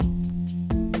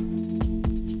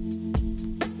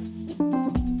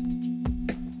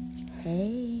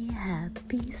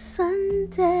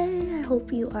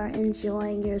hope you are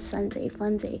enjoying your Sunday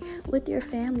fun day with your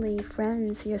family,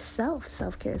 friends, yourself.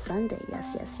 Self-care Sunday.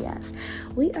 Yes.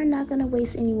 We are not going to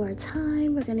waste any more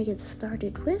time. We're going to get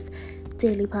started with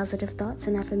Daily Positive Thoughts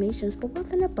and Affirmations, but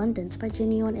Wealth in Abundance by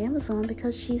Jenny on Amazon,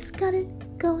 because she's got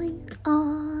it going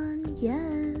on.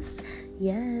 Yes.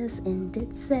 And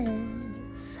it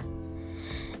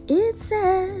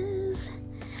says,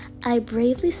 I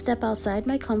bravely step outside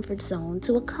my comfort zone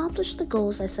to accomplish the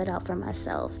goals I set out for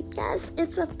myself. Yes,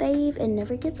 it's a fave and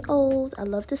never gets old. I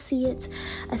love to see it.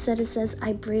 It says,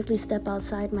 I bravely step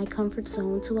outside my comfort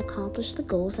zone to accomplish the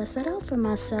goals I set out for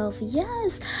myself.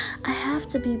 Yes, I have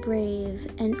to be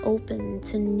brave and open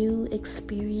to new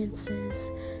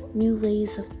experiences, new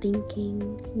ways of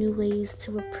thinking, new ways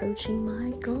to approaching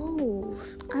my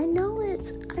goals. I know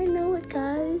it,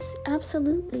 guys.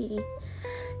 Absolutely.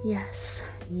 Yes.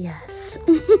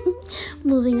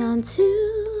 Moving on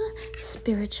to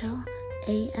Spiritual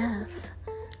AF.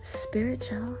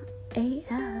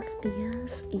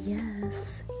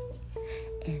 Yes.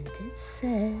 And it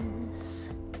says,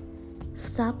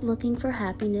 stop looking for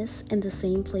happiness in the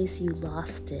same place you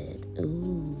lost it.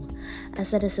 Ooh. It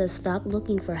says, stop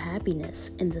looking for happiness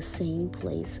in the same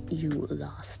place you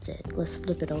lost it. Let's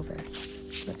flip it over.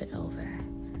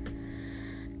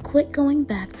 Quit going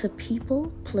back to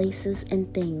people, places,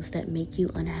 and things that make you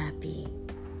unhappy.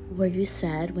 Were you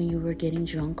sad when you were getting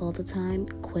drunk all the time?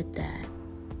 Quit that.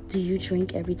 Do you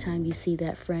drink every time you see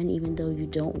that friend even though you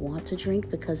don't want to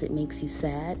drink because it makes you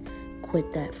sad?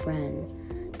 Quit that friend.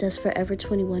 Does Forever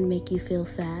 21 make you feel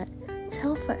fat?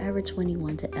 Tell Forever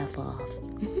 21 to F off.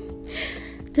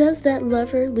 Does that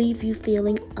lover leave you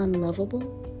feeling unlovable?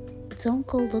 Don't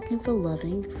go looking for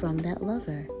loving from that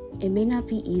lover. It may not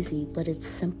be easy, but it's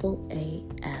simple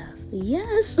AF.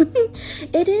 Yes,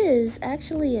 it is.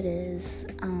 Actually, it is.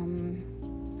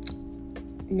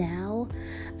 Now,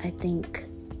 I think,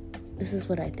 this is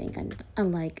what I think.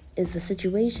 I'm like, is the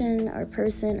situation or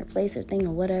person or place or thing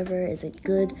or whatever, is it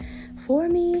good for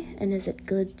me and is it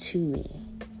good to me?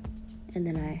 And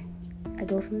then I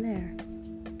go from there.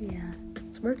 Yeah,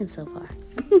 it's working so far.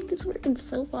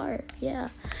 Yeah.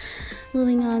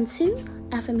 Moving on to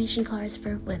affirmation cards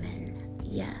for women.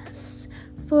 Yes,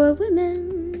 for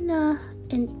women,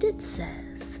 and it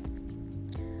says,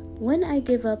 when I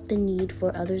give up the need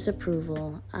for others'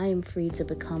 approval, I am free to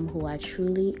become who I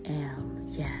truly am.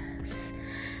 Yes.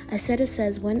 It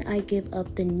says, when I give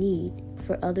up the need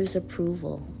for others'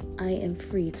 approval, I am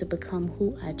free to become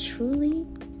who I truly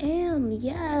am.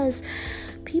 Yes.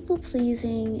 People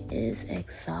pleasing is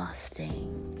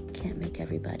exhausting. Can't make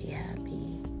everybody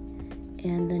happy.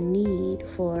 And the need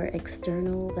for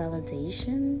external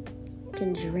validation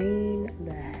can drain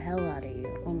the hell out of you.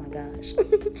 Oh my gosh.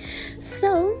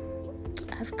 So,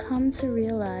 I've come to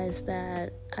realize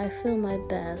that I feel my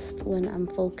best when I'm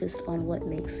focused on what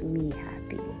makes me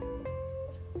happy.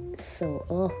 So,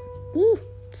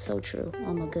 so true.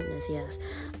 Oh my goodness, yes.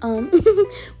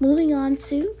 Moving on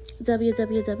to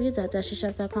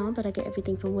www.dashyourchef.com, but I get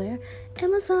everything from where?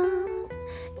 Amazon.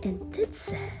 And it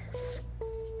says,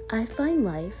 I find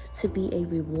life to be a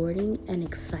rewarding and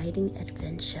exciting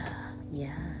adventure.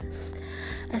 Yes.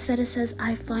 It says,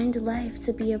 I find life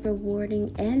to be a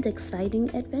rewarding and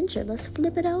exciting adventure. Let's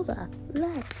flip it over.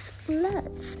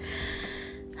 Let's.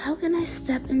 How can I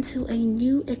step into a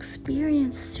new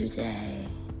experience today?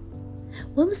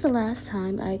 When was the last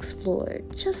time I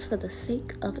explored just for the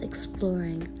sake of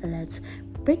exploring? Let's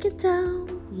break it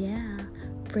down. Yeah,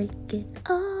 break it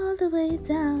all the way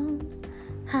down.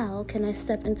 How can I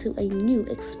step into a new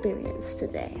experience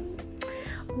today?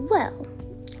 Well,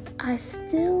 I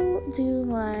still do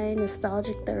my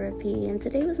nostalgic therapy, and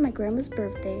today is my grandma's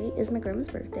birthday.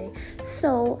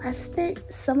 So I spent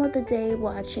some of the day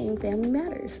watching Family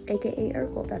Matters, aka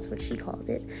Urkel, that's what she called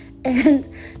it. And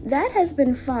that has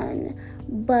been fun.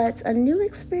 But a new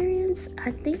experience,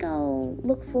 I think I'll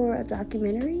look for a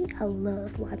documentary. I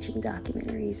love watching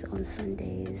documentaries on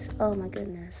Sundays. Oh my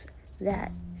goodness.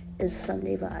 That is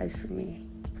Sunday vibes for me.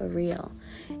 For real.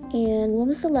 And when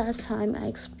was the last time I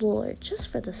explored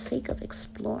just for the sake of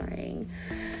exploring?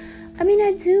 I mean,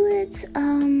 I do it,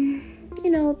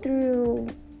 through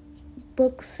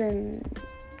books and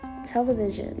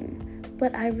television,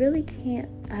 but I really can't,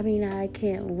 I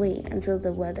can't wait until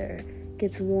the weather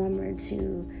gets warmer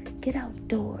to get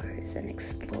outdoors and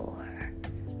explore.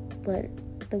 But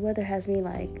the weather has me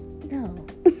like, no.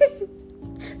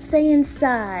 Stay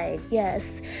inside,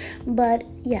 yes. But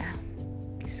yeah.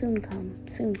 Soon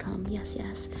come, yes.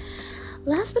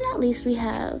 Last but not least, we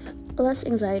have less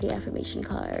anxiety affirmation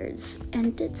cards,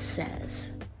 and it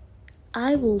says,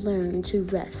 I will learn to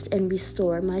rest and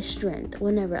restore my strength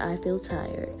whenever I feel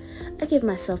tired. I give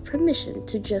myself permission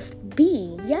to just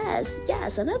be. Yes,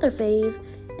 another fave.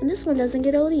 And this one doesn't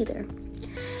get old either.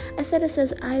 It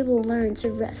says, I will learn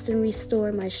to rest and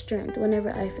restore my strength whenever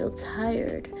I feel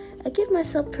tired. I give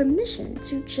myself permission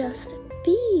to just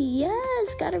be.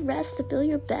 Yes, gotta rest to feel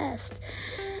your best.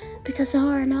 Because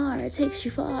R&R takes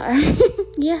you far.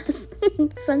 Yes,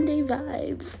 Sunday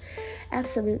vibes.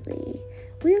 Absolutely.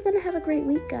 We are going to have a great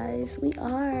week, guys. We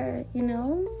are,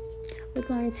 We're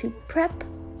going to prep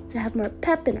to have more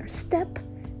pep in our step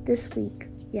this week.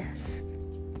 Yes.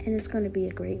 And it's going to be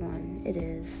a great one. It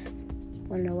is.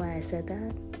 Want to know why I said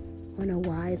that? Want to know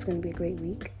why it's going to be a great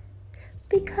week?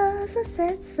 Because I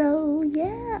said so.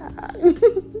 Yeah.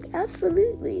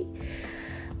 Absolutely.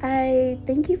 I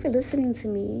thank you for listening to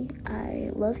me.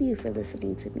 I love you for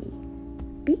listening to me.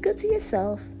 Be good to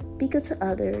yourself. Be good to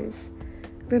others.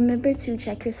 Remember to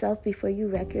check yourself before you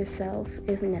wreck yourself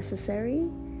if necessary.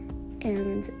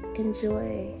 And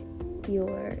enjoy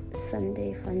your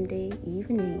Sunday fun day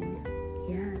evening.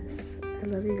 Yes, I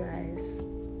love you guys.